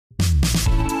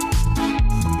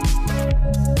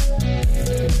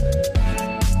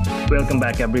Welcome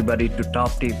back, everybody, to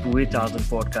Top Tip 2000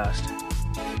 podcast.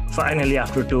 Finally,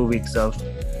 after 2 weeks of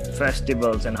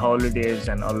festivals and holidays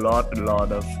and a lot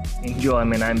of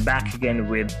enjoyment, I'm back again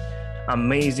with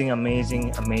amazing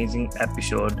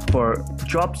episode for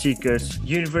job seekers,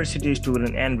 university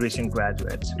students, and recent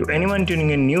graduates. To anyone tuning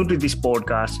in new to this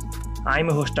podcast, I'm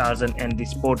a host Tarzan, and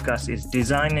this podcast is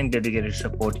designed and dedicated to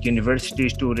support university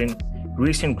students,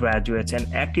 recent graduates, and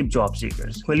active job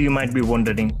seekers. Well, you might be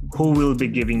wondering who will be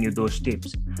giving you those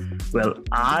tips. Well,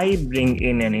 I bring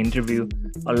in an interview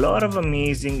a lot of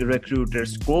amazing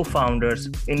recruiters, co-founders,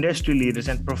 industry leaders,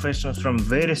 and professionals from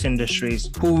various industries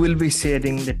who will be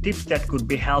sharing the tips that could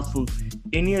be helpful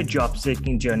in your job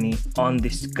seeking journey on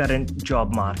this current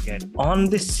job market. On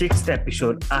this sixth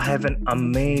episode, I have an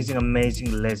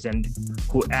amazing legend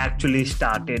who actually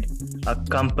started a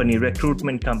company,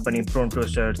 recruitment company, Pronto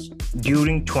Search,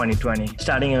 during 2020.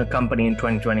 Starting a company in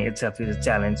 2020 itself is a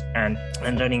challenge, and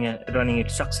running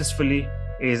it successfully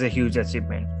is a huge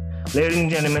achievement. Ladies and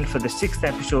gentlemen, for the sixth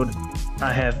episode,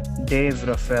 I have Dave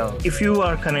Raphael. If you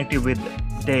are connected with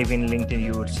Dave in LinkedIn,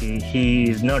 you would see he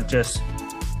is not just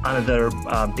another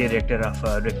director of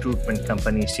a recruitment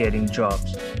company sharing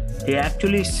jobs. He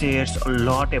actually shares a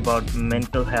lot about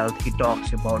mental health. He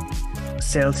talks about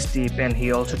sales tip, and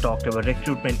he also talked about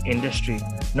recruitment industry,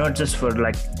 not just for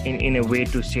like in a way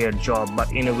to share job,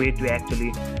 but in a way to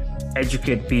actually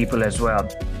educate people as well.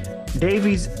 Dave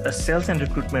is a sales and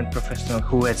recruitment professional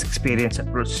who has experience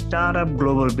across startup,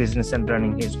 global business, and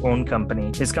running his own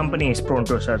company. His company is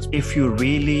Pronto Search. If you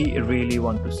really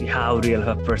want to see how real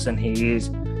of a person he is,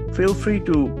 feel free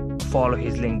to follow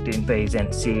his LinkedIn page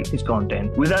and see his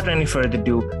content. Without any further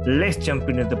ado, let's jump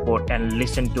into the pod and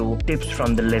listen to tips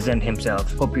from the legend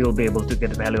himself. Hope you'll be able to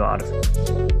get value out of it.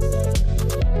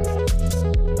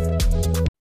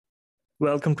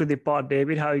 Welcome to the pod,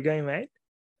 David. How are you going, mate?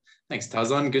 Thanks,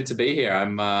 Tazan. Good to be here.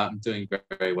 I'm doing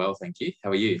very well, thank you.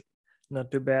 How are you?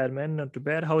 Not too bad, man. Not too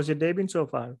bad. How's your day been so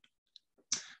far?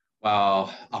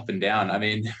 Well, up and down. I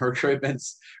mean, recruitment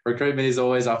is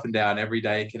always up and down. Every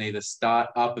day can either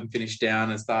start up and finish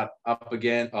down and start up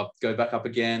again, or go back up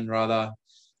again, rather,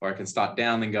 or it can start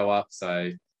down then go up. So,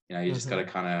 you just got to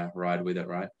kind of ride with it,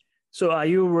 right? So are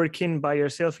you working by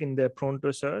yourself in the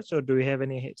Pronto Search, or do you have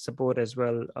any support as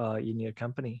well in your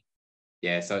company?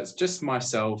 Yeah, so it's just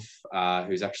myself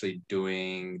who's actually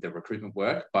doing the recruitment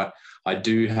work, but I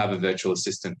do have a virtual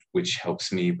assistant which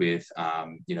helps me with, a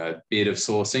bit of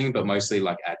sourcing, but mostly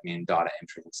like admin, data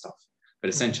entry and stuff. But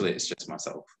essentially, it's just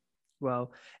myself. Wow.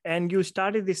 And you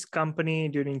started this company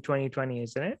during 2020,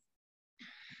 isn't it?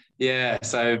 Yeah,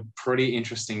 so pretty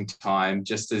interesting time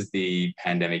just as the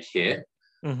pandemic hit.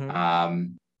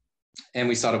 And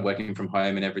we started working from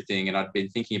home and everything. And I'd been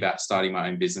thinking about starting my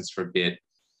own business for a bit.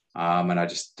 And I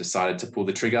just decided to pull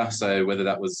the trigger. So whether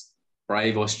that was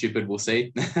brave or stupid, we'll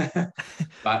see.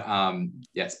 But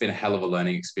it's been a hell of a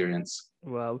learning experience.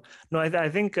 Well, no, I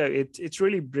think it's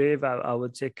really brave, I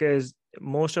would say, because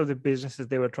most of the businesses,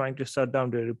 they were trying to shut down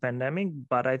during the pandemic.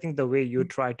 But I think the way you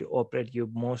try to operate, you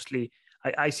mostly,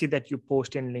 I see that you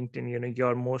post in LinkedIn,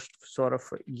 your most sort of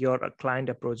your client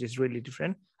approach is really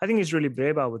different. I think it's really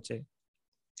brave, I would say.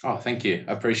 Oh, thank you.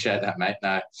 I appreciate that, mate.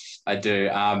 No, I do.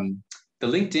 The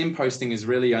LinkedIn posting has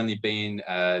really only been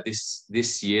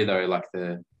this year, though, like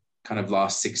the kind of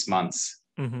last 6 months.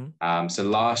 So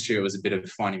last year it was a bit of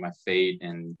finding my feet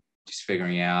and just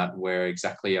figuring out where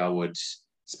exactly I would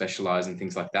specialize and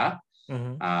things like that.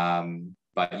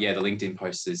 But yeah, the LinkedIn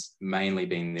post has mainly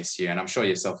been this year, and I'm sure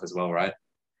yourself as well, right?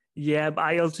 Yeah, but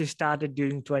I also started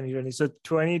during 2020. So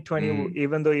 2020,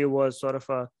 even though it was sort of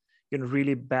a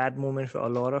really bad moment for a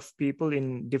lot of people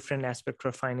in different aspects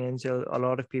of financial. A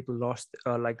lot of people lost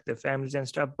like their families and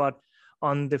stuff. But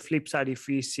on the flip side, if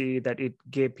we see that it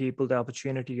gave people the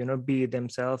opportunity, be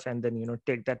themselves and then,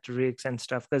 take that risks and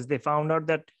stuff, because they found out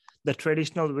that the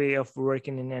traditional way of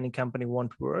working in any company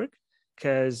won't work,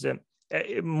 because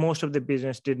most of the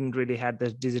business didn't really have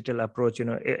this digital approach,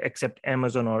 except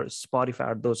Amazon or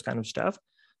Spotify or those kind of stuff.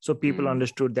 So people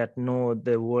understood that, no,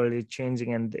 the world is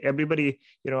changing, and everybody,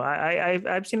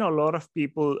 I've seen a lot of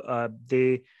people,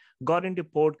 they got into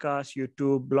podcasts,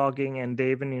 YouTube, blogging, and they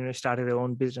even, started their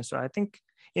own business. So I think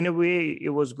in a way it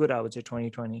was good, I would say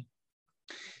 2020.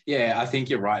 Yeah, I think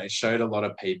you're right. It showed a lot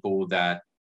of people that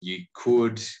you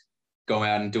could go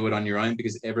out and do it on your own,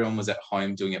 because everyone was at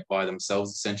home doing it by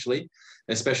themselves, essentially.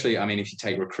 Especially, I mean, if you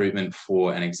take recruitment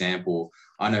for an example,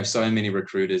 I know so many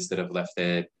recruiters that have left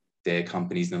their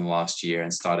companies in the last year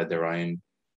and started their own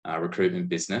recruitment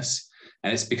business.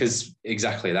 And it's because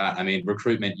exactly that. I mean,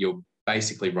 recruitment, you're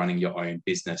basically running your own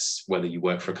business, whether you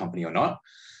work for a company or not.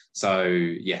 So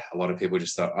yeah, a lot of people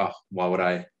just thought, oh, why would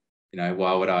I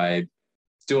why would I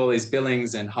do all these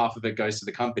billings and half of it goes to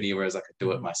the company, whereas I could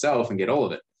do it myself and get all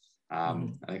of it.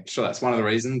 I'm sure that's one of the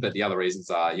reasons, but the other reasons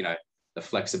are, the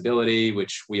flexibility,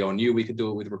 which we all knew we could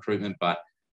do it with recruitment, but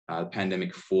the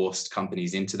pandemic forced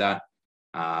companies into that.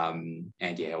 And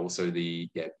also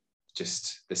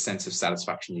just the sense of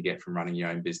satisfaction you get from running your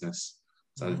own business.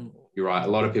 So you're right.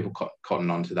 A lot of people cotton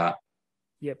on to that.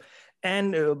 Yep.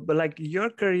 And but like your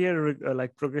career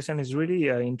like progression is really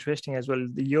interesting as well.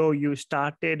 You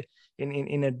started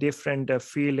in a different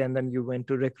field, and then you went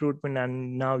to recruitment,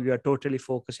 and now you are totally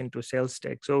focused into sales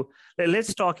tech. So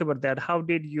let's talk about that. How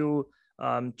did you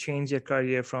change your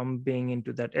career from being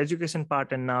into that education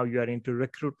part, and now you are into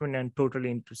recruitment and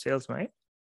totally into sales, right?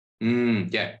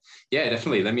 Yeah,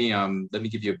 definitely. Let me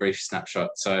give you a brief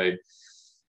snapshot. So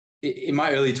in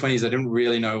my early 20s, I didn't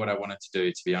really know what I wanted to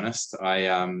do, to be honest.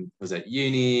 I was at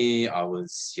uni. I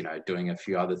was, doing a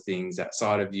few other things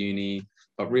outside of uni,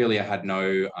 but really I had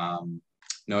no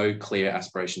clear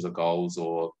aspirations or goals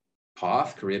or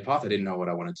career path. I didn't know what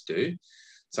I wanted to do.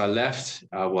 So I left.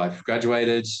 I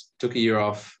graduated, took a year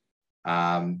off,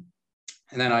 and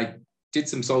then I did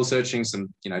some soul searching,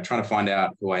 trying to find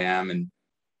out who I am. And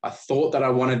I thought that I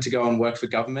wanted to go and work for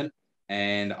government.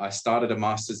 And I started a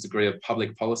master's degree of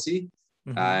public policy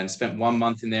and spent 1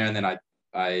 month in there. And then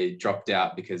I dropped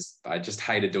out because I just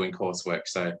hated doing coursework.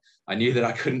 So I knew that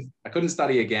I couldn't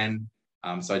study again.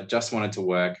 So I just wanted to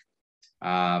work.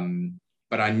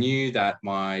 But I knew that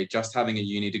just having a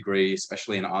uni degree,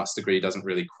 especially an arts degree, doesn't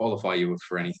really qualify you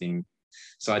for anything.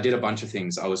 So I did a bunch of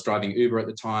things. I was driving Uber at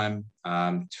the time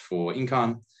for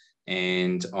income.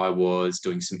 And I was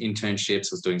doing some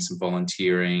internships. I was doing some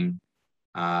volunteering.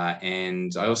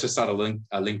 And I also started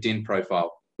a LinkedIn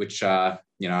profile, which, I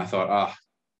thought,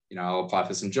 I'll apply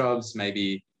for some jobs.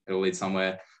 Maybe it'll lead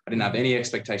somewhere. I didn't have any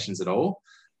expectations at all,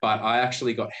 but I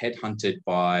actually got headhunted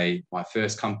by my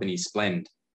first company, Splend.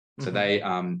 So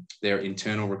their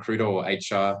internal recruiter or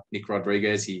HR, Nick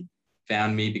Rodriguez, he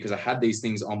found me because I had these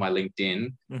things on my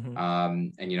LinkedIn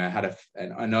and, had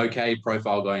an okay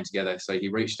profile going together. So he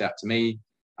reached out to me.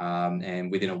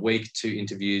 And within a week, 2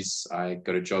 interviews, I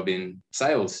got a job in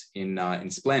sales in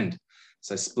Splend.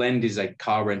 So Splend is a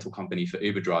car rental company for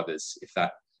Uber drivers, if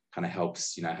that kind of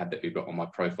helps. I had the Uber on my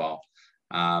profile.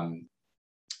 But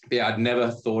I'd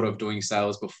never thought of doing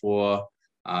sales before.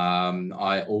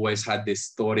 I always had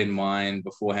this thought in mind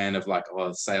beforehand of like,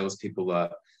 salespeople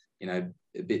are, a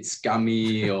bit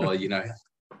scummy or,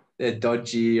 they're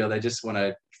dodgy or they just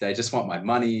want my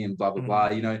money and blah, blah, blah,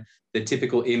 the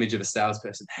typical image of a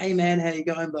salesperson. Hey man, how you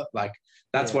going? But like,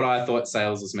 that's what I thought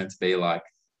sales was meant to be like.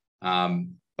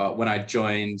 But when I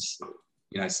joined,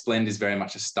 Splend is very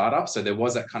much a startup. So there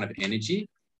was that kind of energy,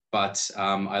 but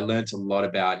I learned a lot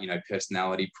about,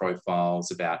 personality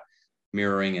profiles, about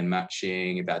mirroring and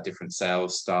matching, about different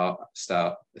sales styles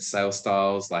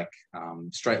like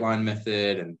straight line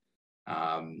method and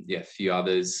a few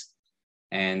others.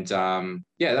 And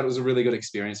that was a really good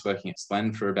experience working at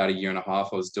Splend for about 1.5 years. I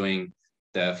was doing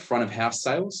the front of house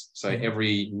sales. So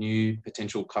every new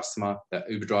potential customer, that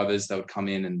Uber drivers, they would come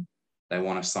in and they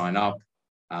want to sign up.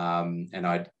 And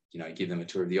I'd, give them a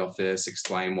tour of the office,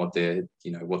 explain what the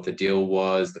deal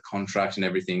was, the contract and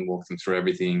everything, walk them through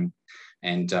everything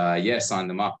and sign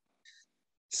them up.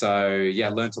 So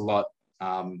learned a lot.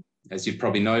 As you'd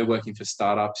probably know, working for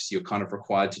startups, you're kind of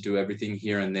required to do everything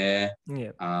here and there.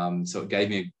 So it gave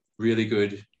me a really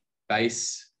good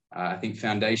base, I think,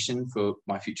 foundation for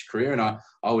my future career. And I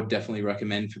would definitely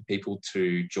recommend for people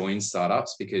to join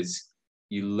startups because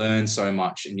you learn so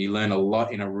much and you learn a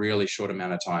lot in a really short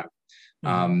amount of time.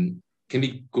 Can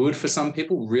be good for some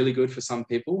people, really good for some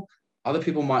people. Other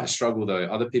people might struggle though.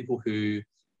 Other people who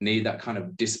need that kind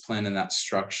of discipline and that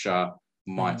structure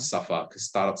might suffer because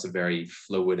startups are very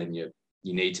fluid and you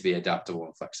need to be adaptable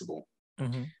and flexible.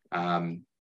 I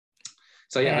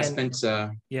spent sorry.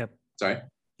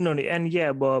 No,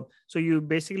 and Bob, so you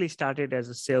basically started as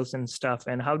a sales and stuff,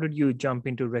 and how did you jump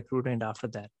into recruitment after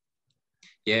that?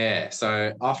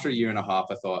 So after 1.5 years,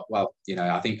 I thought, well,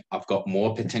 I think I've got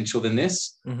more potential than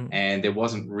this. And there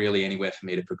wasn't really anywhere for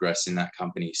me to progress in that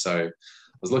company. So I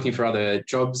was looking for other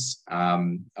jobs.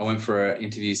 I went for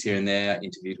interviews here and there,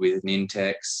 interviewed with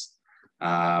Nintex.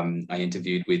 I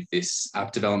interviewed with this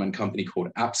app development company called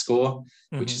AppScore,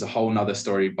 which is a whole nother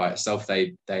story by itself.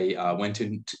 They went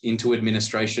into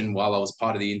administration while I was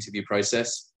part of the interview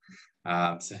process.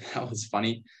 So that was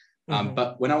funny.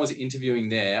 But when I was interviewing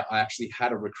there, I actually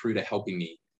had a recruiter helping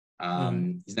me.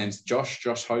 His name's Josh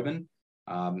Hoban.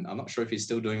 I'm not sure if he's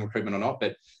still doing recruitment or not,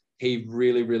 but he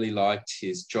really, really liked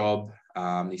his job.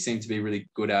 He seemed to be really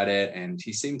good at it, and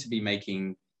he seemed to be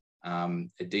making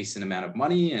a decent amount of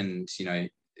money, and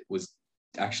it was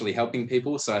actually helping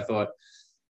people. So I thought,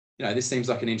 this seems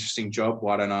like an interesting job.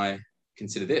 Why don't I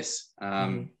consider this?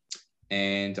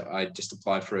 And I just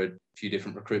applied for a few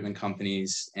different recruitment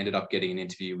companies, ended up getting an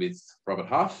interview with Robert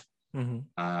Half,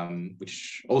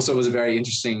 which also was a very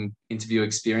interesting interview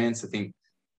experience. I think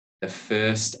the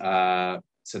first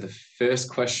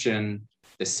question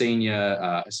the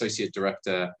senior associate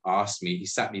director asked me, he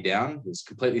sat me down, he was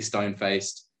completely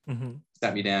stone-faced,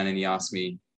 sat me down and he asked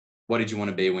me, what did you want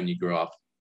to be when you grew up?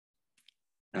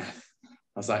 I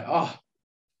was like,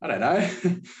 I don't know.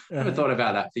 I haven't thought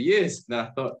about that for years. And then I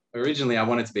thought originally I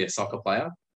wanted to be a soccer player.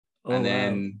 And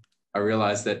then I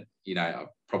realized that, I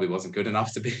probably wasn't good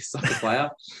enough to be a soccer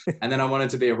player. And then I wanted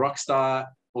to be a rock star.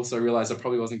 Also realized I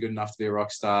probably wasn't good enough to be a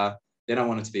rock star. Then I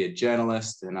wanted to be a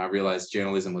journalist, and I realized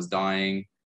journalism was dying.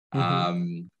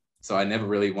 So I never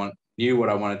really knew what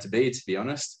I wanted to be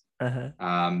honest. But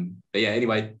yeah,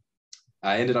 anyway,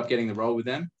 I ended up getting the role with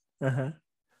them.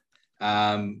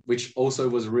 Which also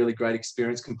was a really great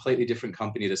experience. Completely different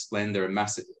company to Splend. They're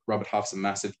Robert Half's a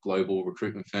massive global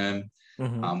recruitment firm,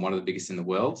 one of the biggest in the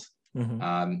world.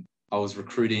 I was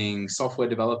recruiting software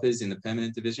developers in the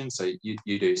permanent division. So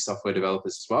you do software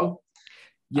developers as well?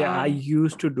 Yeah, I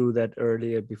used to do that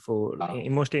earlier before,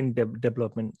 mostly in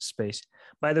development space.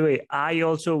 By the way, I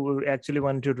also actually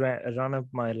wanted to run up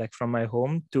from my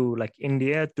home to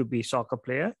India to be soccer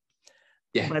player.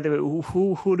 Yeah. By the way,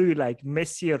 who do you like,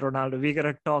 Messi or Ronaldo? We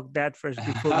gotta talk that first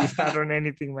before we start on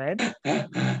anything, man.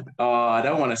 I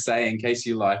don't want to say in case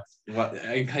you like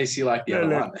the other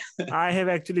one. I have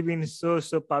actually been so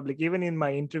public, even in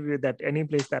my interview, that any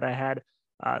place that I had,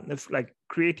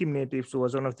 Creative Natives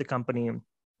was one of the company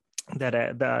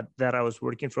that I was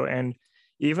working for, and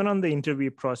even on the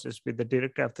interview process with the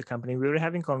director of the company, we were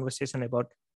having conversation about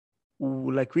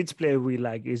which player we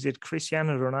like. Is it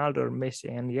Cristiano Ronaldo or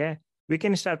Messi? And yeah, we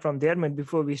can start from there, man,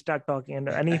 before we start talking and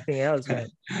anything else, man.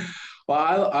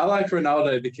 Well, I like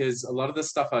Ronaldo because a lot of the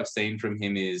stuff I've seen from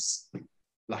him is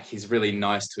he's really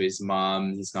nice to his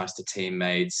mom. He's nice to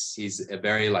teammates. He's a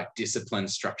very disciplined,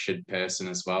 structured person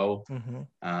as well.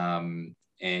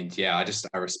 And yeah,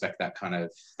 I respect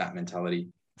that mentality.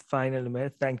 Finally,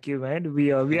 man. Thank you, man.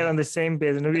 We are on the same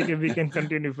page, and we can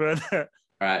continue further.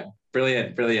 All right,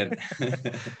 brilliant.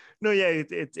 No, yeah,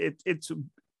 it's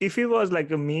if it was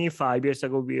me 5 years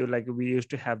ago, we used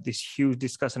to have this huge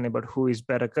discussion about who is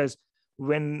better. Because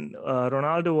when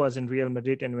Ronaldo was in Real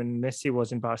Madrid and when Messi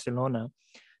was in Barcelona,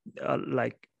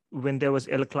 when there was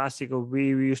El Clasico, we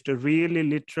used to really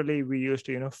literally,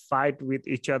 fight with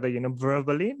each other,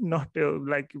 verbally, not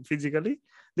physically.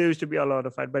 There used to be a lot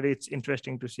of fight, but it's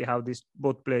interesting to see how these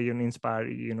both play, inspire,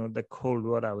 the whole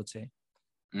world, I would say.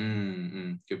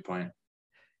 Good point.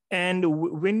 And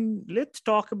let's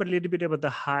talk a little bit about the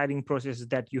hiring process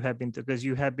that you have been through, because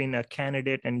you have been a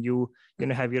candidate and you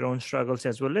have your own struggles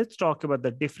as well. Let's talk about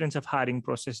the difference of hiring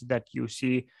process that you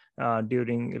see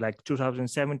during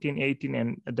 2017, 18,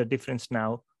 and the difference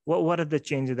now. What are the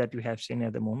changes that you have seen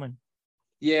at the moment?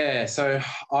 Yeah, so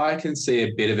I can see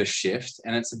a bit of a shift,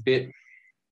 and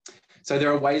so there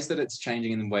are ways that it's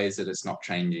changing and ways that it's not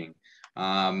changing.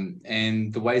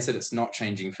 And the ways that it's not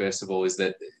changing, first of all, is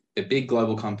that the big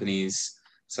global companies,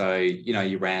 so,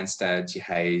 your Randstads, your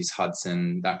Hays,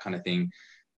 Hudson, that kind of thing,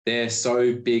 they're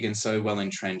so big and so well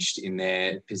entrenched in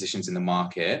their positions in the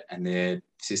market and their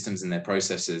systems and their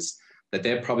processes that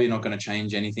they're probably not going to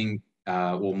change anything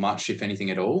or much, if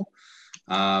anything at all.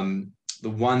 The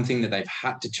one thing that they've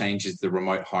had to change is the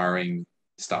remote hiring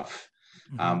stuff,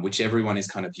 which everyone is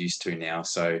kind of used to now.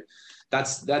 So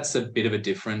that's a bit of a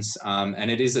difference. And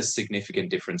it is a significant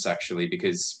difference, actually,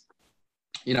 because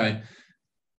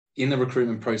in the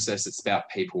recruitment process, it's about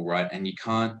people, right? And you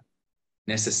can't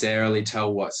necessarily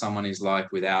tell what someone is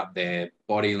like without their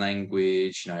body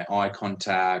language, eye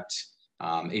contact,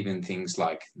 even things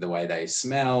like the way they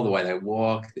smell, the way they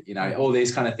walk, all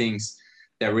these kind of things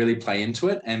that really play into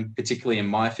it. And particularly in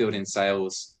my field in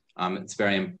sales, it's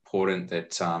very important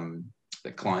that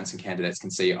clients and candidates can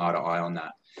see eye to eye on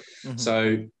that.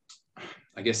 So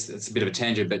I guess it's a bit of a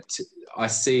tangent, but I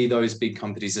see those big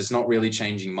companies as not really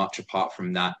changing much apart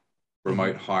from that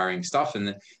remote hiring stuff.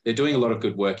 And they're doing a lot of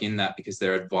good work in that because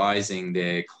they're advising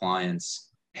their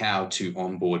clients how to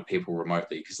onboard people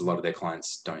remotely, because a lot of their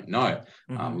clients don't know.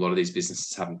 A lot of these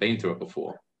businesses haven't been through it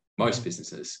before, most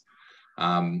businesses.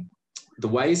 The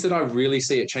ways that I really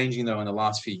see it changing, though, in the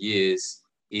last few years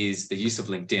is the use of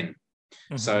LinkedIn.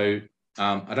 So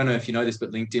I don't know if you know this,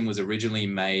 but LinkedIn was originally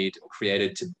made or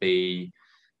created to be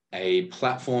a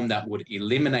platform that would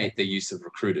eliminate the use of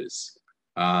recruiters.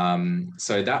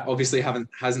 So that obviously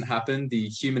hasn't happened. The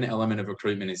human element of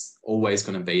recruitment is always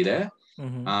going to be there.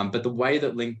 But the way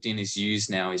that LinkedIn is used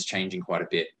now is changing quite a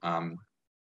bit.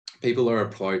 People are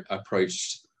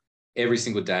approached every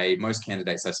single day. Most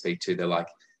candidates I speak to, they're like,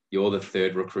 you're the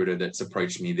third recruiter that's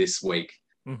approached me this week.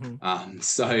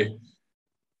 So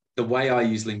the way I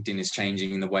use LinkedIn is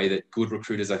changing, and the way that good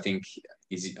recruiters, I think,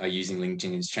 are using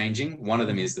LinkedIn is changing. One of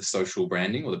them is the social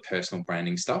branding or the personal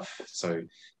branding stuff. So,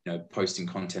 posting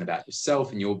content about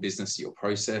yourself and your business, your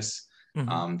process.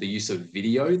 The use of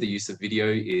video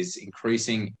is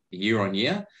increasing year on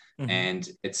year. And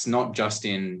it's not just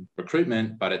in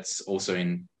recruitment, but it's also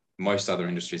in most other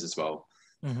industries as well.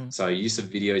 So use of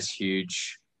video is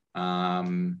huge.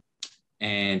 And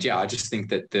yeah, I just think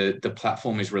that the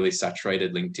platform is really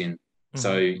saturated, LinkedIn.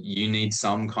 So you need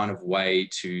some kind of way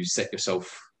to set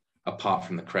yourself apart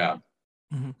from the crowd.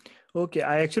 Okay,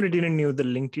 I actually didn't know the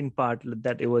LinkedIn part,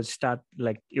 that it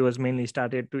was mainly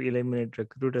started to eliminate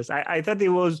recruiters. I thought it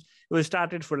was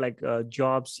started for like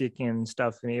job seeking and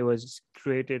stuff, and it was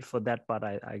created for that part,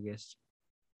 I guess.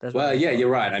 Well, yeah, you're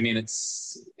right. I mean,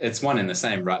 it's one and the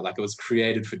same, right? Like, it was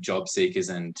created for job seekers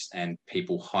and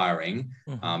people hiring,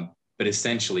 but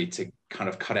essentially to kind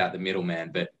of cut out the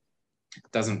middleman. But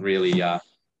it doesn't really.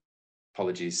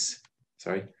 Apologies,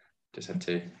 sorry, just have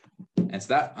to answer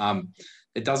that.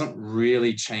 It doesn't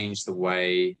really change the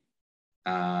way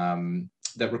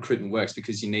that recruitment works,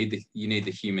 because you need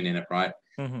the human in it, right?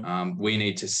 We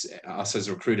need to, us as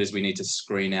recruiters, we need to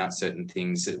screen out certain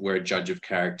things. We're a judge of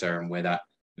character, and we're that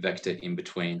vector in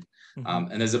between.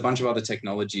 And there's a bunch of other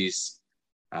technologies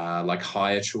like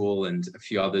HireTool and a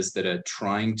few others that are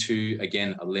trying to,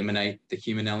 again, eliminate the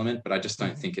human element, but I just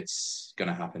don't think it's going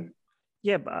to happen.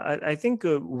 Yeah, but I think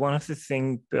one of the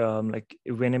things, like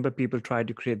whenever people try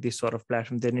to create this sort of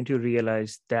platform, they need to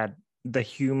realize that the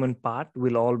human part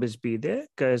will always be there,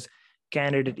 because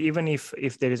candidate, even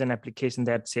if there is an application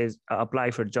that says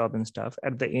apply for job and stuff,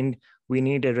 at the end, we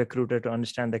need a recruiter to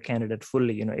understand the candidate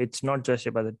fully. It's not just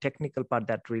about the technical part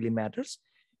that really matters.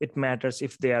 It matters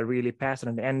if they are really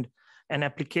passionate, and an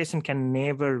application can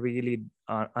never really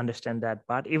understand that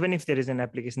part. Even if there is an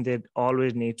application, there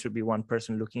always needs to be one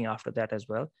person looking after that as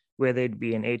well, whether it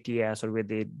be an ATS or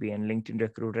whether it be a LinkedIn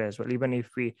recruiter as well. Even if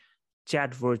we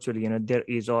chat virtually, there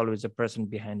is always a person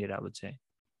behind it, I would say.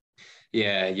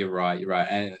 Yeah, you're right.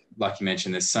 And like you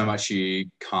mentioned, there's so much you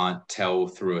can't tell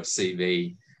through a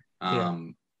CV.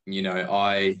 I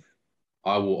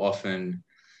will often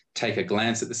take a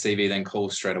glance at the CV, then call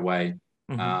straight away.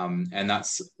 And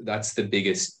that's the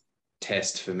biggest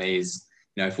test for me is,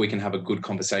 if we can have a good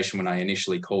conversation when I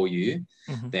initially call you,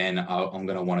 then I'm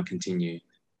going to want to continue.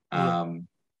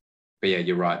 But yeah,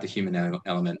 you're right. The human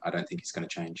element, I don't think it's going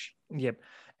to change. Yep.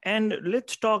 And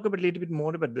let's talk a little bit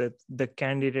more about the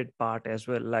candidate part as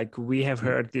well. Like, we have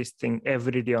heard this thing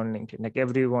every day on LinkedIn. Like,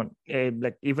 everyone,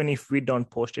 like, even if we don't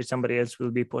post it, somebody else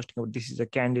will be posting, oh, this is a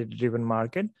candidate-driven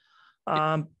market.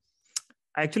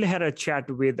 I actually had a chat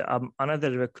with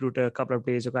another recruiter a couple of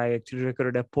days ago. I actually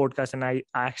recorded a podcast, and I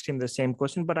asked him the same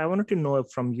question, but I wanted to know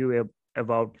from you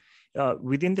about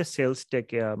within the sales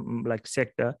tech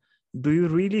sector, do you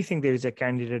really think there is a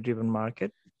candidate-driven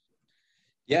market?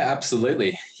 Yeah,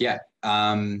 absolutely. Yeah.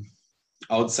 I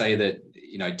would say that,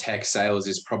 tech sales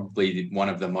is probably one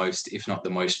of the most, if not the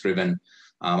most driven.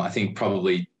 I think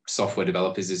probably software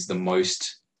developers is the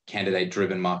most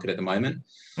candidate-driven market at the moment.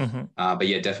 But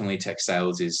yeah, definitely tech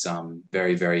sales is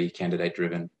very, very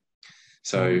candidate-driven.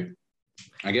 So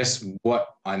I guess what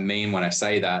I mean when I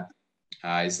say that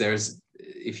is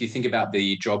if you think about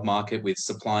the job market with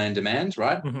supply and demand,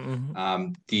 right?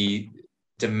 The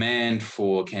demand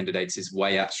for candidates is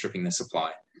way outstripping the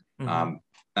supply.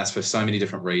 That's for so many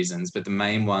different reasons, but the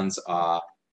main ones are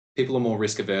people are more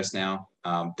risk averse now.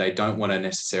 They don't want to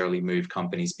necessarily move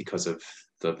companies because of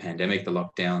the pandemic, the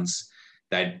lockdowns.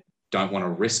 They don't want to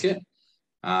risk it.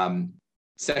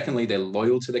 Secondly, they're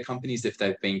loyal to their companies if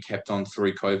they've been kept on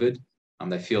through COVID.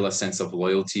 They feel a sense of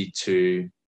loyalty to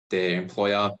their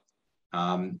employer.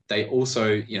 They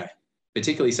also,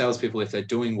 particularly salespeople, if they're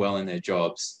doing well in their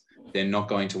jobs, they're not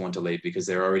going to want to leave because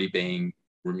they're already being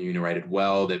remunerated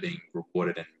well, they're being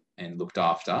rewarded and looked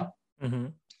after.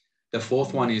 The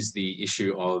fourth one is the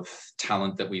issue of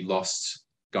talent that we lost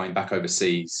going back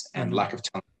overseas and lack of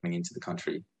talent coming into the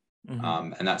country.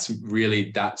 And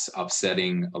that's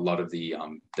upsetting a lot of the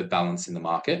balance in the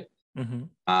market.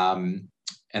 And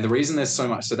the reason there's so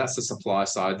much, so that's the supply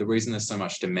side. The reason there's so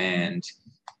much demand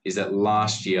is that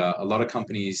last year, a lot of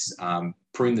companies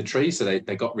pruned the tree. So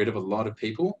they got rid of a lot of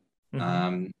people.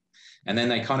 And then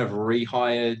they kind of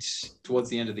rehired towards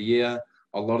the end of the year.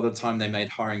 a lot of the time they made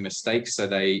hiring mistakes. So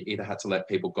they either had to let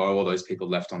people go or those people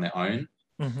left on their own.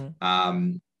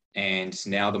 And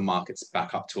now the market's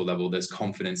back up to a level, there's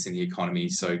confidence in the economy.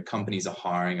 So companies are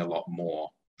hiring a lot more.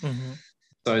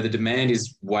 So the demand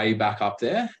is way back up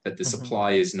there, but the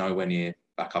supply is nowhere near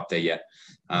back up there yet.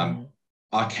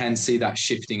 I can see that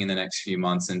shifting in the next few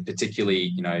months, and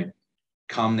particularly,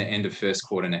 come the end of first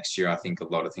quarter next year, I think a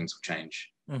lot of things will change.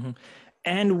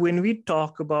 And when we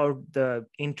talk about the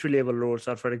entry-level roles,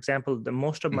 or for example,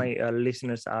 most of my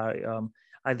listeners are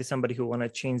either somebody who want to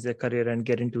change their career and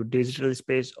get into digital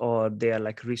space, or they are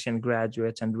like recent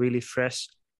graduates and really fresh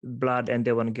blood and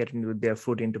they want to get into their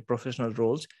foot into professional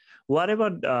roles. What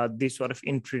about these sort of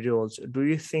entry roles? Do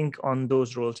you think on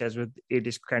those roles as well, it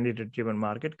is candidate-driven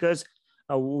market? Because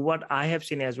what I have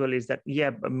seen as well is that,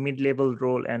 a mid-level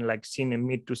role and like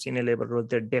mid to senior level role,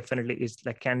 there definitely is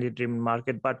like candidate-driven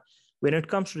market. But when it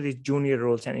comes to these junior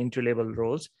roles and entry-level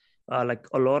roles, like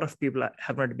a lot of people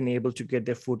have not been able to get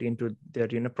their foot into their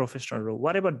professional role.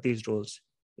 What about these roles?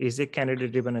 Is it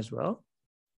candidate-driven as well?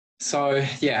 So,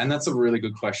 yeah, and that's a really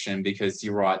good question, because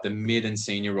you're right. The mid and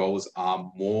senior roles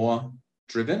are more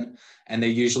driven and they're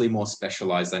usually more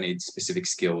specialized. They need specific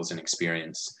skills and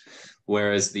experience.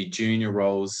 Whereas the junior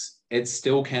roles, it's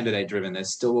still candidate driven.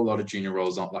 There's still a lot of junior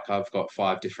roles on. Like I've got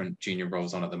 5 different junior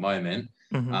roles on at the moment,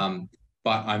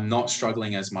 but I'm not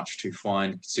struggling as much to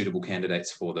find suitable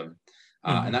candidates for them.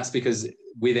 And that's because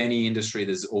with any industry,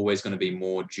 there's always going to be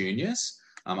more juniors.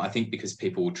 I think because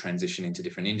people will transition into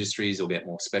different industries or get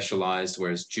more specialized,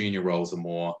 whereas junior roles are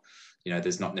more,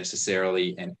 there's not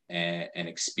necessarily an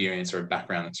experience or a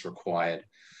background that's required.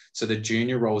 So the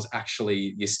junior roles,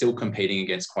 actually, you're still competing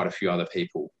against quite a few other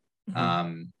people.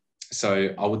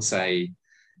 So I would say,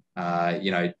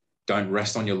 don't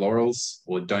rest on your laurels,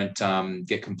 or don't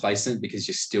get complacent, because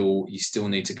you still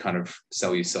need to kind of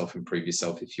sell yourself and prove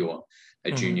yourself if you're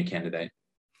a junior candidate.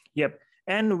 Yep.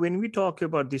 And when we talk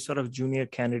about this sort of junior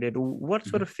candidate, what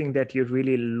sort of thing that you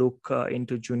really look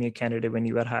into junior candidate when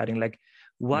you are hiring? Like,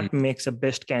 what makes a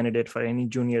best candidate for any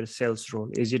junior sales role?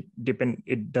 Does it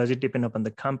depend upon the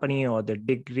company or the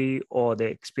degree or the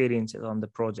experiences on the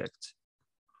projects?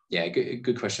 Yeah,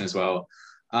 good question as well.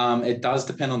 It does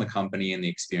depend on the company and the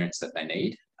experience that they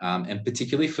need. And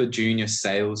particularly for junior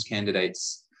sales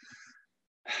candidates,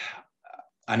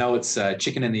 I know it's a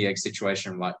chicken and the egg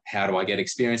situation, like how do I get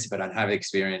experience if I don't have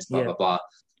experience, blah, blah.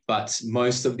 But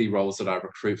most of the roles that I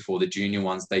recruit for, the junior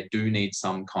ones, they do need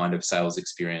some kind of sales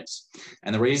experience.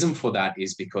 And the reason for that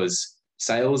is because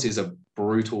sales is a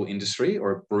brutal industry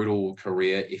or a brutal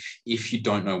career if you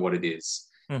don't know what it is.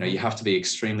 You have to be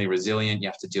extremely resilient. You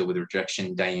have to deal with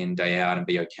rejection day in, day out, and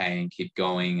be okay and keep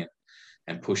going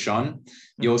and push on.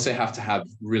 You also have to have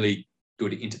really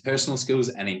good interpersonal skills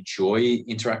and enjoy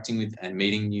interacting with and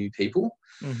meeting new people.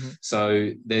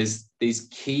 So there's these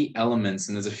key elements,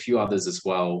 and there's a few others as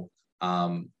well,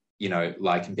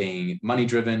 like being money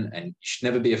driven, and you should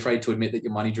never be afraid to admit that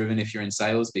you're money driven if you're in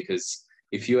sales, because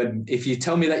if you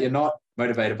tell me that you're not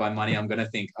motivated by money, I'm going to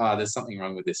think, there's something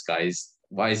wrong with this guy.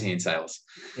 Why is he in sales?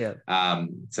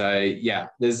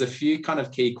 There's a few kind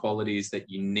of key qualities that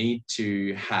you need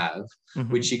to have,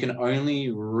 which you can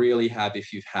only really have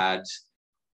if you've had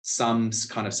some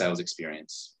kind of sales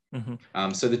experience.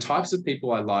 So the types of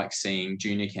people I like seeing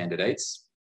junior candidates,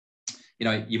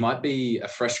 you might be a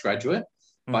fresh graduate,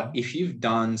 but if you've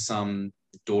done some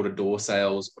door-to-door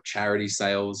sales or charity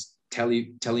sales,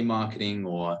 telemarketing,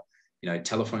 or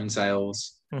telephone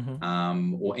sales,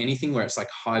 or anything where it's like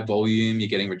high volume, you're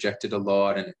getting rejected a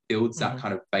lot, and it builds that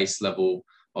kind of base level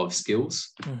of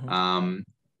skills.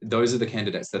 Those are the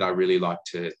candidates that I really like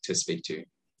to speak to.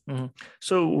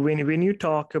 So when you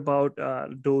talk about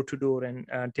door-to-door and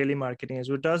telemarketing as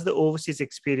well, does the overseas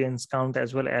experience count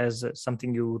as well as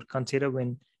something you would consider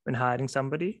when hiring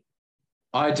somebody?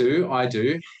 I do.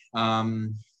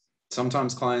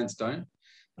 Sometimes clients don't.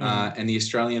 And the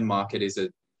Australian market is a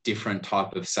different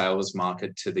type of sales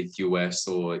market to the US,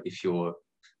 or if you're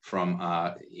from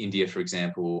India, for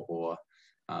example, or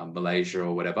Malaysia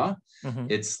or whatever.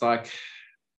 It's like,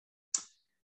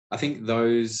 I think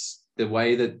the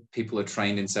way that people are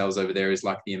trained in sales over there is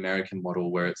like the American model,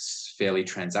 where it's fairly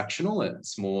transactional, and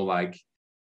it's more like,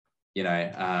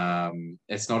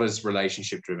 it's not as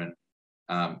relationship driven.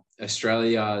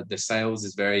 Australia, the sales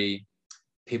is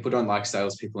people don't like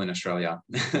salespeople in Australia.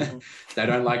 They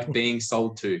don't like being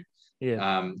sold to.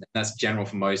 That's general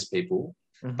for most people.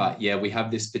 But we have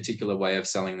this particular way of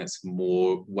selling that's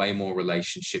way more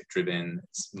relationship driven.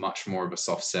 It's much more of a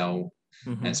soft sell.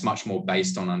 And it's much more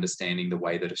based on understanding the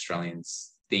way that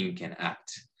Australians think and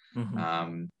act.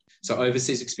 So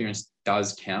overseas experience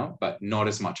does count, but not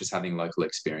as much as having local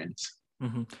experience.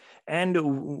 Mhm. And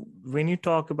when you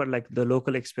talk about like the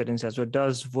local experience as well,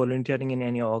 does volunteering in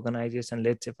any organization,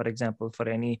 let's say, for example, for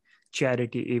any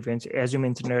charity events, as you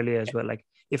mentioned earlier as well, like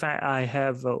if I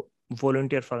have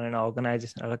volunteered for an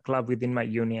organization or a club within my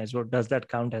uni as well, does that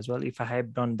count as well? If I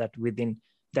have done that within,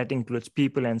 that includes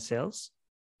people and sales?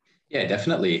 Yeah,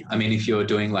 definitely. I mean, if you're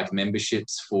doing like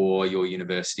memberships for your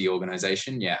university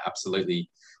organization, yeah, absolutely.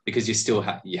 Because you still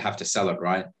you have to sell it,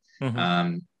 right? Mm-hmm.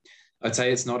 Um, I'd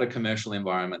say it's not a commercial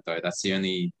environment though. That's the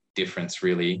only difference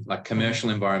really. Like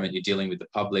commercial environment, you're dealing with the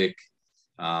public,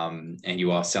 and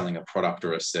you are selling a product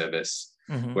or a service.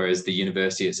 Mm-hmm. Whereas the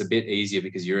university, it's a bit easier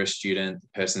because you're a student, the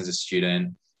person's a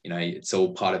student, you know, it's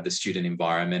all part of the student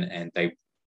environment, and they,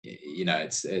 you know,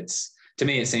 it's to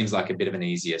me, it seems like a bit of an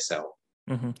easier sell.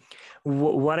 Mm-hmm.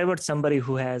 What about somebody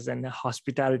who has an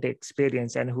hospitality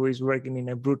experience and who is working in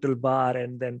a brutal bar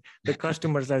and then the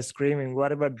customers are screaming?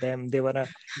 What about them? They want to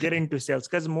get into sales,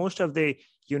 because most of the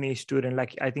uni student,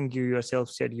 like I think you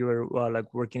yourself said you were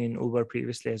like working in Uber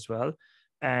previously as well.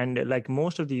 And like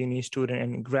most of the uni student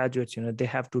and graduates, you know, they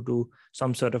have to do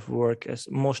some sort of work, as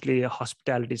mostly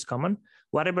hospitality is common.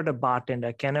 What about a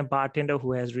bartender? Can a bartender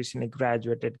who has recently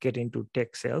graduated get into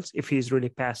tech sales if he's really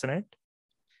passionate?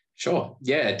 Sure.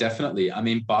 Yeah, definitely. I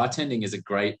mean, bartending is a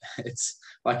great, it's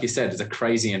like you said, it's a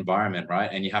crazy environment, right?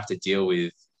 And you have to deal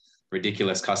with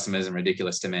ridiculous customers and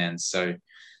ridiculous demands. So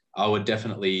I would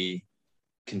definitely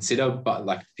consider, but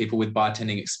like people with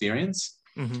bartending experience.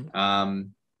 Mm-hmm.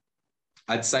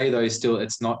 I'd say though, still,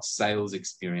 it's not sales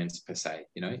experience per se,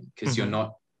 you know, because you're Mm-hmm.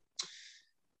 not,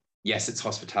 yes, it's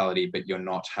hospitality, but you're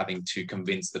not having to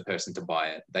convince the person to buy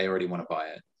it. They already want to buy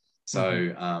it.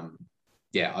 So,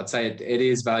 yeah, I'd say it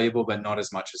is valuable, but not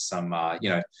as much as some, you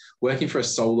know, working for a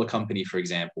solar company, for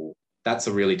example, that's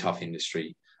a really tough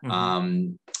industry.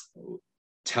 Mm-hmm.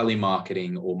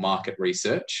 Telemarketing or market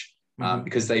research,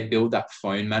 because they build that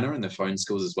phone manner and the phone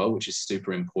skills as well, which is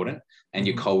super important. And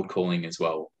your cold calling as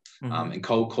well. And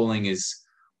cold calling is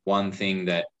one thing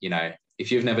that, you know, if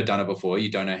you've never done it before, you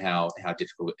don't know how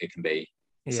difficult it can be.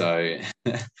 Yeah. So,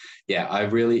 yeah, I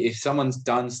really, if someone's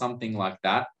done something like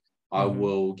that, I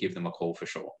will give them a call for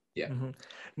sure. Yeah.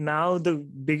 Now, the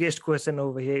biggest question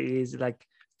over here is like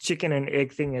chicken and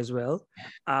egg thing as well.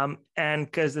 And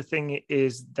because the thing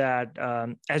is that,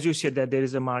 as you said, that there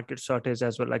is a market shortage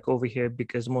as well, like over here,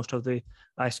 because most of the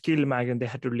skilled migrant, they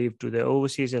had to leave to the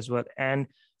overseas as well. And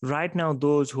right now,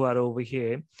 those who are over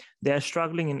here, they are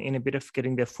struggling in a bit of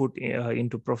getting their foot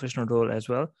into professional role as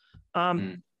well.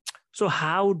 So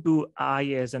how do I,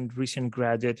 as a recent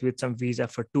graduate with some visa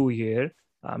for 2 years,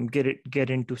 get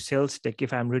into sales tech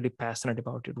if I'm really passionate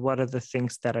about it? What are the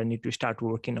things that I need to start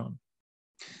working on?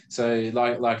 So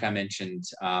like I mentioned,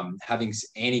 having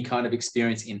any kind of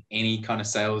experience in any kind of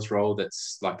sales role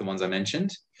that's like the ones I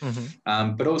mentioned.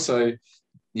 But also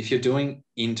if you're doing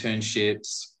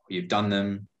internships, you've done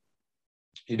them,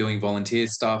 you're doing volunteer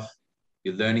stuff,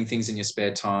 you're learning things in your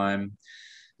spare time.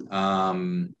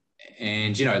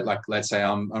 And, you know, like, let's say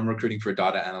I'm recruiting for a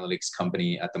data analytics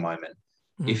company at the moment.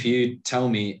 If you tell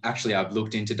me, actually, I've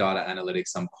looked into data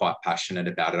analytics, I'm quite passionate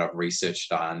about it, I've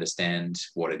researched, I understand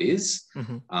what it is,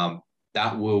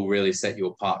 that will really set you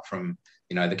apart from,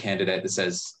 you know, the candidate that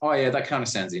says, oh, yeah, that kind of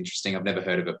sounds interesting, I've never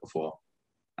heard of it before.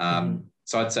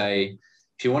 So I'd say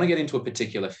if you want to get into a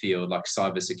particular field like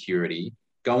cybersecurity,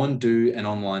 go and do an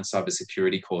online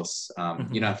cybersecurity course.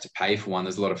 You don't have to pay for one.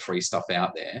 There's a lot of free stuff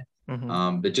out there.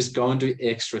 But just go and do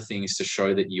extra things to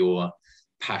show that you're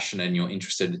passionate and you're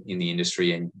interested in the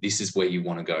industry and this is where you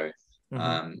want to go.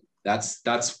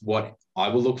 That's what I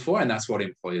will look for, and that's what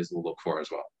employers will look for as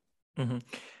well.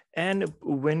 And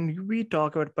when we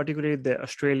talk about particularly the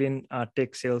Australian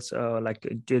tech sales, like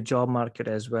the job market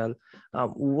as well,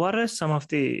 what are some of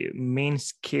the main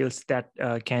skills that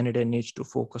Canada needs to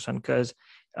focus on? Because,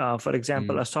 for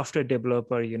example, a software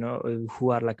developer, you know,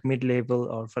 who are like mid-level,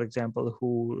 or for example,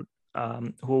 who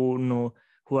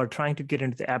are trying to get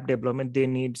into the app development, they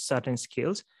need certain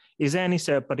skills. Is there any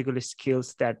particular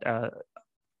skills that a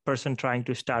person trying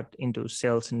to start into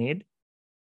sales need?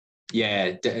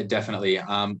 Yeah, definitely.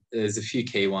 There's a few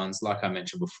key ones, like I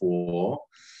mentioned before.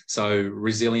 So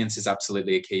resilience is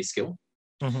absolutely a key skill.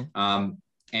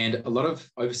 And a lot of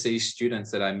overseas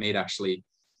students that I meet actually,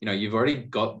 you know, you've already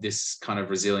got this kind of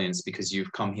resilience because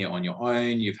you've come here on your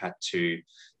own. You've had to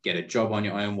get a job on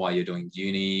your own while you're doing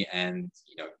uni and,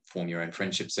 you know, form your own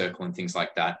friendship circle and things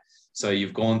like that. So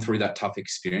you've gone through that tough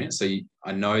experience. So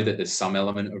I know that there's some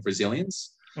element of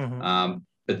resilience.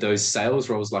 But those sales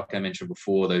roles, like I mentioned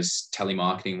before, those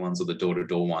telemarketing ones or the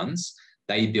door-to-door ones,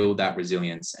 they build that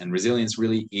resilience. And resilience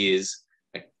really is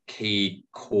a key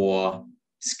core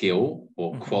skill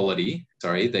or quality,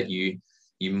 that you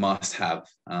you must have.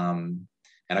 And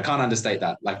I can't understate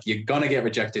that. Like, you're going to get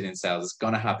rejected in sales. It's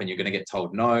going to happen. You're going to get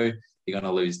told no. You're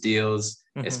going to lose deals.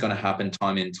 It's going to happen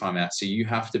time in, time out. So you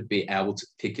have to be able to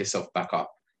pick yourself back up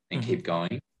and keep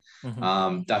going.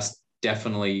 That's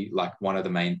definitely like one of the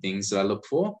main things that I look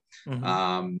for.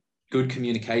 Good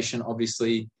communication,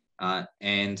 obviously.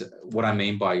 And what I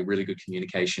mean by really good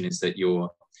communication is that you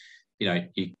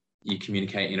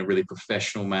communicate in a really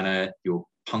professional manner. You're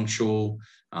punctual.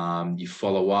 You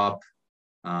follow up.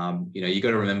 You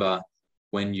got to remember,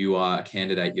 when you are a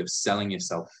candidate, you're selling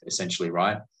yourself essentially,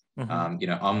 right?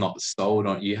 I'm not sold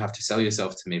on, you have to sell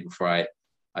yourself to me before I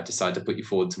decide to put you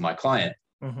forward to my client.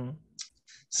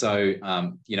 So,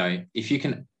 if you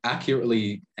can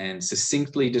accurately and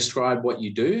succinctly describe what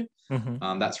you do,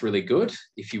 that's really good.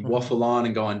 If you waffle on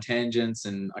and go on tangents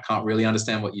and I can't really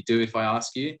understand what you do if I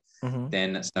ask you,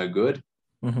 then that's no good.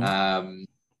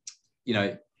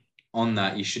 On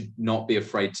that, you should not be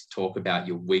afraid to talk about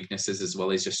your weaknesses as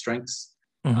well as your strengths.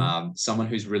 Someone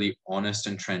who's really honest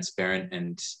and transparent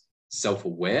and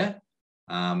self-aware,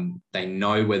 they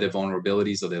know where their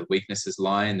vulnerabilities or their weaknesses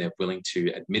lie, and they're willing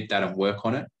to admit that and work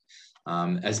on it,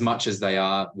 as much as they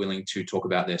are willing to talk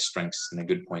about their strengths and their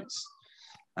good points.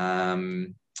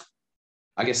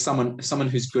 I guess someone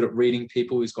who's good at reading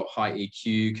people, who's got high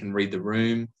EQ, can read the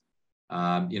room.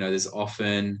 There's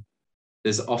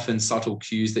often subtle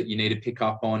cues that you need to pick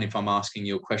up on if I'm asking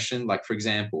you a question. Like, for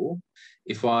example,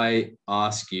 if I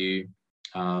ask you,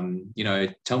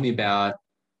 tell me about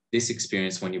this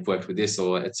experience when you've worked with this,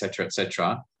 or et cetera, et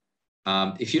cetera.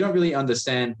 If you don't really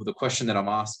understand the question that I'm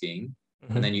asking,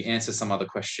 and then you answer some other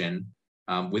question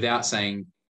without saying,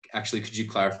 actually, could you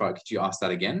clarify? Could you ask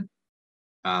that again?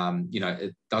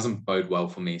 It doesn't bode well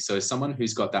for me. So someone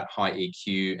who's got that high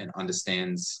EQ and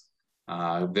understands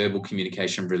verbal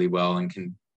communication really well and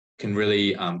can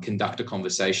really conduct a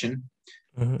conversation,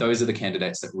 those are the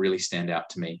candidates that really stand out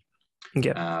to me.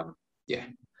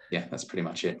 That's pretty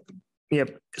much it.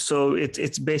 Yep. So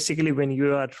it's basically, when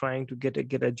you are trying to get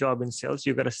a job in sales,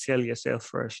 you got to sell yourself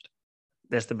first.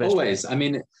 That's the best. Always. I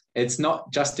mean, it's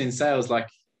not just in sales. Like,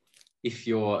 if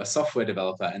you're a software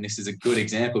developer, and this is a good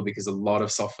example because a lot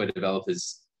of software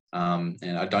developers,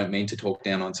 and I don't mean to talk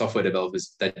down on software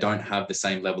developers, that don't have the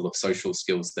same level of social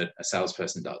skills that a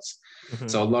salesperson does.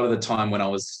 So a lot of the time when I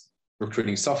was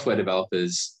recruiting software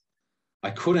developers,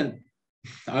 I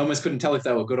almost couldn't tell if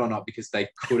they were good or not because they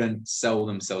couldn't sell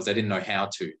themselves. They didn't know how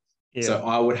to. So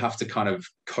I would have to kind of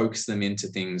coax them into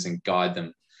things and guide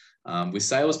them. With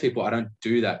salespeople, I don't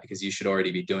do that because you should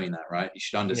already be doing that, right? You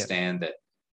should understand that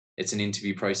it's an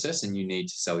interview process and you need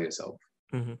to sell yourself.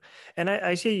 And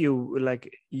I see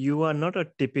you are not a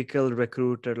typical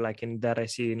recruiter, like in that I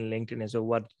see in LinkedIn as well.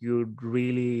 What you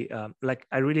really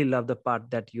I really love the part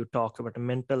that you talk about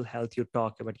mental health. You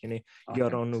talk about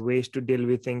your own ways to deal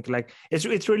with things. Like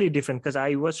it's really different, because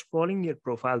I was scrolling your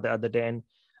profile the other day and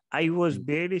I was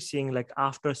barely seeing, like,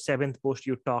 after 7th post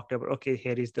you talked about, okay,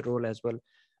 here is the role as well.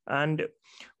 And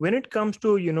when it comes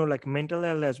to like mental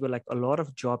health as well, like a lot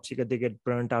of job seekers, they get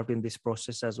burnt out in this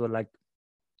process as well. Like,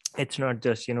 it's not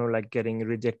just like getting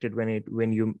rejected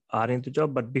when you are in the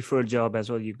job, but before job as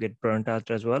well, you get burnt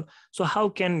out as well. So how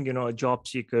can a job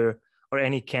seeker or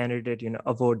any candidate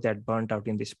avoid that burnt out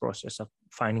in this process of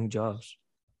finding jobs?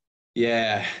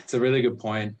 Yeah, it's a really good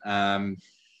point.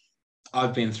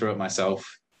 I've been through it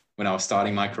myself when I was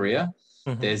starting my career.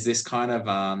 There's this kind of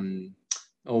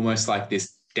almost like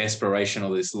this desperation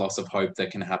or this loss of hope that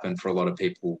can happen for a lot of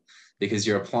people, because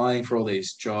you're applying for all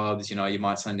these jobs. You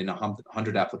might send in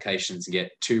 100 applications and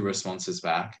get 2 responses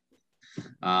back,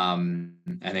 and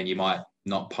then you might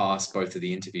not pass both of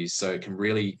the interviews. So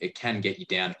it can get you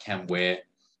down. It can wear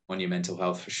on your mental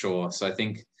health for sure. So I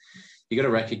think you got to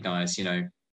recognize,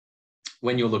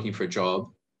 when you're looking for a job,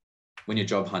 when you're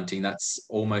job hunting,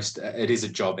 it is a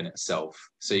job in itself.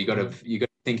 So you got to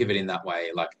think of it in that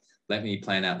way. Like, let me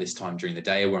plan out this time during the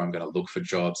day where I'm going to look for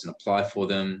jobs and apply for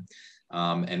them,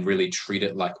 and really treat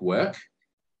it like work.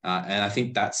 And I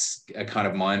think that's a kind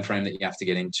of mind frame that you have to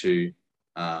get into,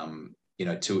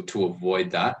 to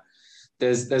avoid that.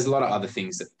 There's a lot of other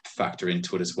things that factor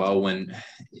into it as well when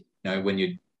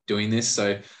you're doing this.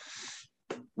 So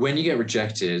when you get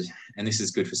rejected, and this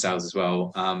is good for sales as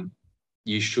well,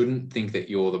 you shouldn't think that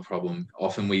you're the problem.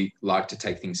 Often we like to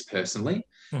take things personally,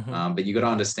 but you got to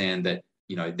understand that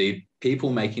the people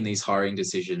making these hiring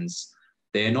decisions,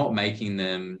 they're not making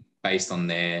them based on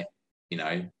their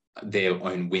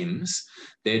own whims.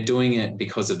 They're doing it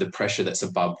because of the pressure that's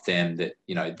above them, that,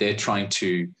 they're trying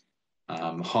to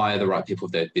hire the right people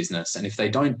for their business. And if they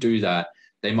don't do that,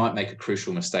 they might make a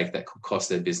crucial mistake that could cost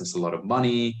their business a lot of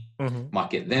money, might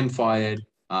get them fired.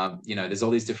 There's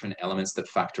all these different elements that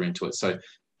factor into it. So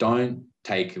don't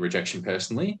take rejection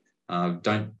personally.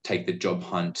 Don't take the job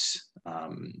hunt,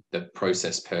 the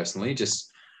process personally. Just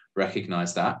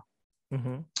recognize that.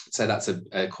 Mm-hmm. So that's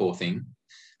a core thing.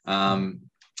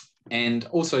 And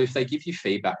also, if they give you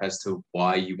feedback as to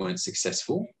why you weren't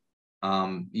successful,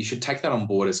 you should take that on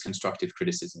board as constructive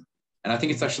criticism. And I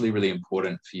think it's actually really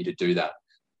important for you to do that,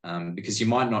 because you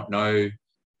might not know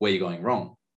where you're going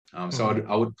wrong. So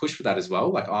I would push for that as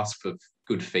well. Like, ask for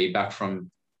good feedback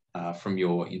from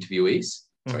your interviewers.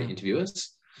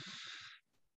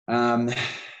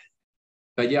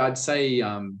 But yeah, I'd say,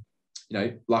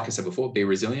 like I said before, be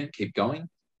resilient, keep going.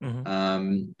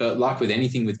 But like with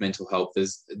anything with mental health,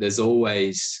 there's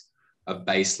always a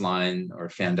baseline or a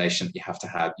foundation that you have to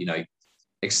have,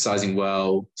 exercising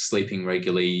well, sleeping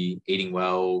regularly, eating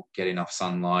well, get enough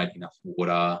sunlight, enough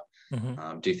water,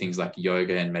 do things like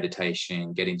yoga and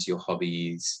meditation, get into your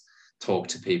hobbies, talk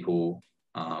to people,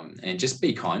 and just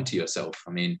be kind to yourself.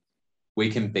 I mean, we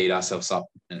can beat ourselves up,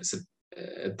 and it's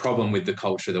a problem with the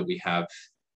culture that we have,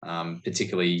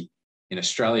 particularly in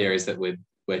Australia, is that we're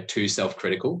too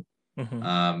self-critical.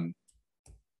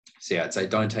 So yeah, I'd say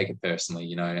don't take it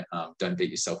personally, don't beat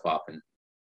yourself up,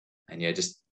 and yeah,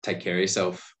 just take care of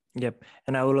yourself. Yep.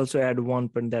 And I will also add one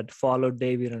point, that follow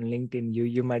David on LinkedIn.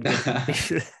 You might get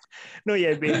no,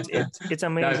 yeah, it's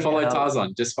amazing. No, follow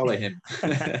Tarzan, just follow him.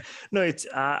 No, it's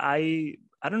I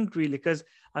don't really, because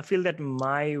I feel that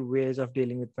my ways of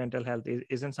dealing with mental health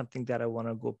isn't something that I want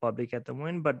to go public at the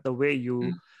moment. But the way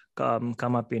you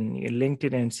come up in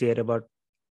LinkedIn and say it about,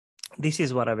 this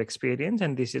is what I've experienced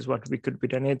and this is what we could be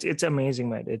done. It's amazing,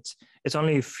 mate. It's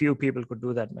only a few people could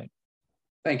do that, mate.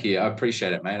 Thank you. I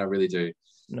appreciate it, mate. I really do.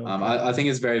 No, I think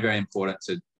it's very, very important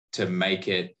to make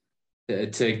it,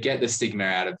 to get the stigma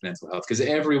out of mental health, because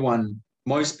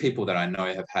most people that I know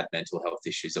have had mental health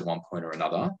issues at one point or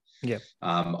another. Yeah.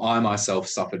 I myself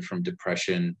suffered from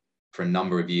depression for a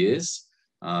number of years.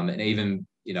 And even,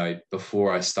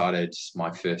 before I started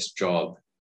my first job,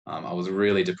 I was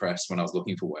really depressed when I was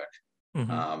looking for work.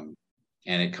 And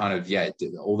it kind of,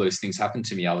 all those things happened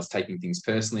to me. I was taking things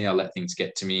personally. I let things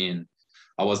get to me, and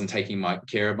I wasn't taking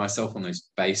care of myself on those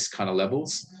base kind of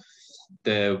levels.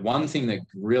 The one thing that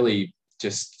really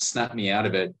just snapped me out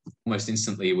of it almost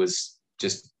instantly was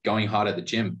just going hard at the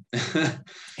gym.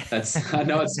 I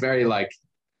know it's very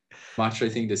macho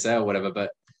thing to say or whatever,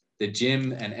 but the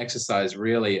gym and exercise,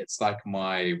 really, it's like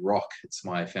my rock. It's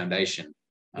my foundation.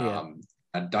 Yeah.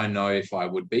 I don't know if I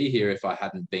would be here if I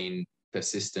hadn't been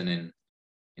persistent in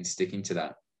sticking to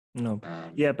that. No.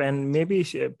 Yep. And maybe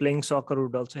playing soccer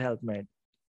would also help, mate.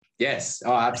 Yes.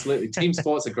 Oh, absolutely. Team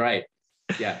sports are great.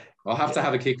 Yeah. I'll have to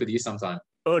have a kick with you sometime.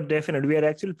 Oh, definitely. We are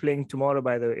actually playing tomorrow,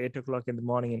 by the way, 8:00 in the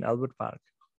morning in Albert Park.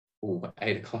 Oh,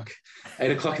 8:00.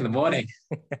 8:00 in the morning.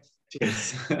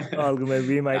 Jeez. All good, mate.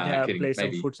 We might play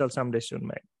some futsal someday soon,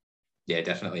 mate. Yeah,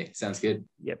 definitely. Sounds good.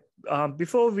 Yep.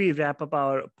 Before we wrap up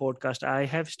our podcast, I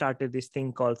have started this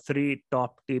thing called 3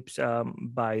 top tips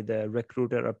by the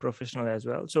recruiter or professional as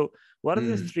well. So what are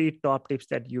the 3 top tips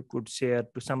that you could share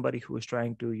to somebody who is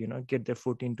trying to, get their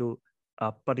foot into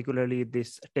particularly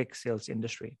this tech sales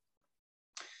industry?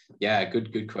 Yeah,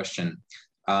 good question.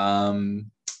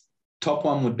 Top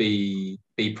one would be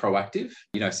proactive.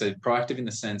 So proactive in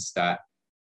the sense that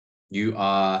you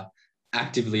are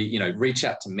actively, reach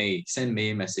out to me, send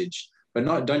me a message, but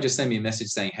don't just send me a message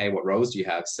saying, hey, what roles do you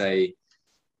have? Say,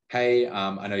 hey,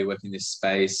 I know you work in this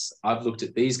space. I've looked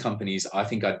at these companies. I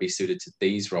think I'd be suited to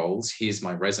these roles. Here's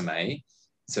my resume.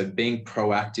 So being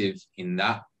proactive in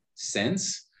that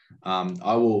sense,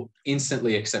 I will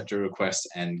instantly accept your request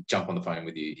and jump on the phone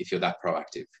with you if you're that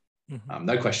proactive.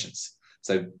 No questions.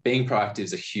 So being proactive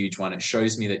is a huge one. It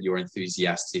shows me that you're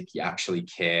enthusiastic, you actually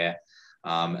care,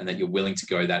 and that you're willing to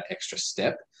go that extra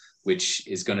step, which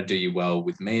is going to do you well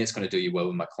with me. It's going to do you well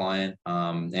with my client,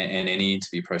 and any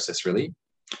interview process, really.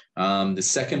 The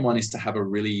second one is to have a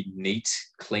really neat,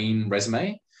 clean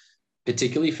resume,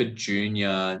 particularly for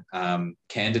junior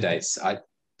candidates.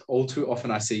 All too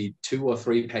often I see 2 or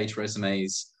 3 page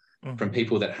resumes from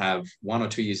people that have 1 or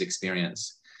 2 years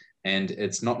experience. And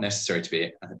it's not necessary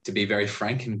to be very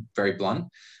frank and very blunt.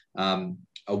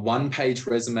 A 1-page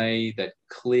resume that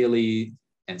clearly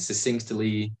and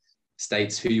succinctly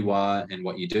states who you are and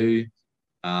what you do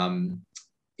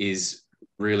is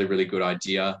really, really good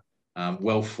idea.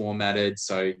 Well formatted.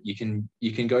 So you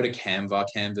can go to Canva.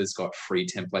 Canva's got free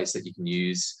templates that you can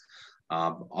use.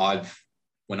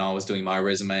 When I was doing my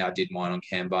resume, I did mine on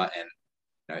Canva, and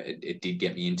it did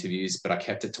get me interviews, but I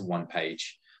kept it to 1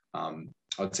 page.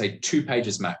 I'd say 2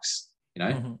 pages max,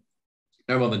 no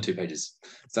more than 2 pages.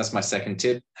 So that's my second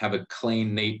tip. Have a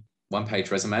clean, neat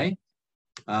one-page resume.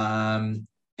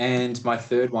 And my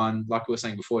third one, like we were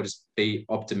saying before, just be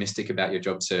optimistic about your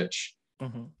job search.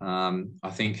 I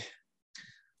think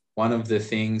one of the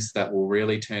things that will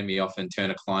really turn me off and turn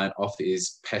a client off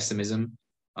is pessimism,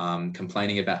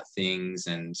 complaining about things,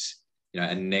 and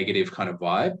a negative kind of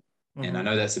vibe. And I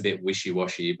know that's a bit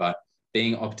wishy-washy, but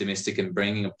being optimistic and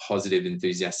bringing a positive,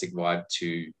 enthusiastic vibe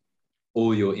to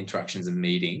all your interactions and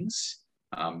meetings,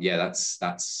 that's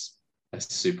a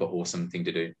super awesome thing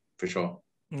to do for sure.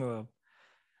 Well,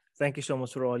 thank you so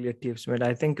much for all your tips, man.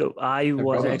 I think I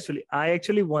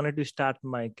actually wanted to start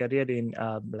my career in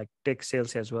like tech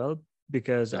sales as well,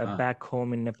 because back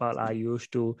home in Nepal, I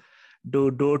used to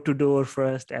do door to door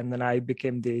first, and then I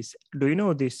became this. Do you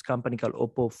know this company called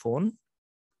Oppo Phone?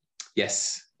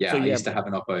 Yes. Yeah, so, I used to have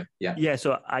an Oppo. Yeah.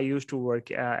 So I used to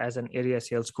work as an area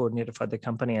sales coordinator for the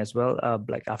company as well,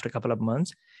 like after a couple of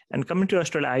months. And coming to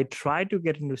Australia, I tried to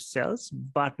get into sales,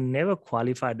 but never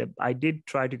qualified. I did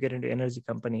try to get into energy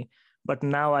company, but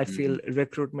now I feel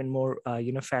recruitment more,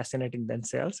 fascinating than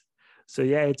sales. So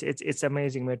yeah, it's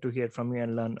amazing, mate, to hear from you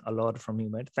and learn a lot from you,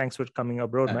 mate. Thanks for coming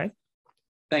abroad, mate.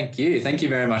 Thank you. Thank you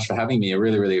very much for having me. I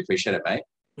really, really appreciate it, mate.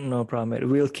 No problem, mate.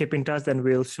 We'll keep in touch, then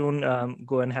we'll soon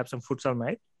go and have some futsal,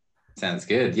 mate. Sounds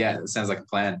good. Yeah, it sounds like a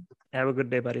plan. Have a good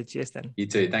day, buddy. Cheers then. You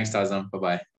too. Thanks, Tarzan.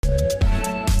 Bye-bye.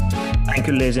 Thank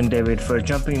you, Liz and David, for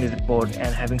jumping into the pod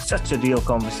and having such a real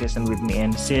conversation with me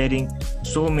and sharing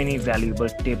so many valuable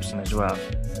tips as well.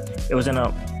 It was an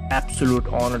absolute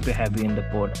honor to have you in the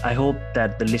pod. I hope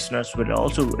that the listeners were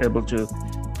also able to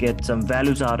get some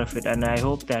values out of it, and I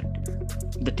hope that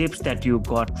the tips that you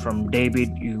got from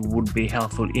David, you would be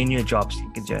helpful in your job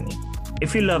seeking journey.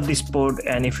 If you love this pod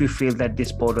and if you feel that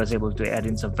this pod was able to add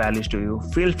in some values to you,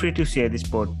 feel free to share this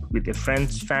pod with your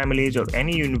friends, families, or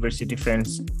any university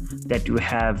friends that you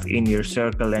have in your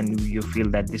circle and you feel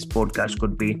that this podcast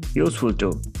could be useful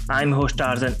to. I'm host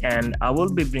Tarzan, and I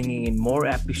will be bringing in more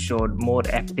episodes more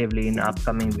actively in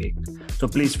upcoming week. So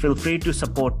please feel free to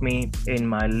support me in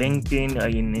my LinkedIn,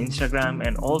 in Instagram,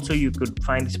 and also you could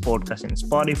find this podcast in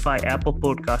Spotify, Apple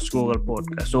Podcasts, Google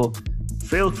Podcasts. So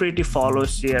feel free to follow,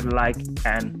 share, like,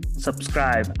 and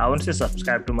subscribe. I won't say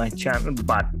subscribe to my channel,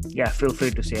 but yeah, feel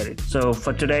free to share it. So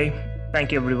for today,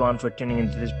 thank you everyone for tuning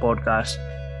into this podcast.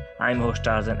 I'm host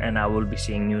Tarzan, and I will be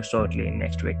seeing you shortly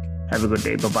next week. Have a good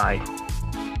day.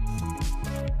 Bye-bye.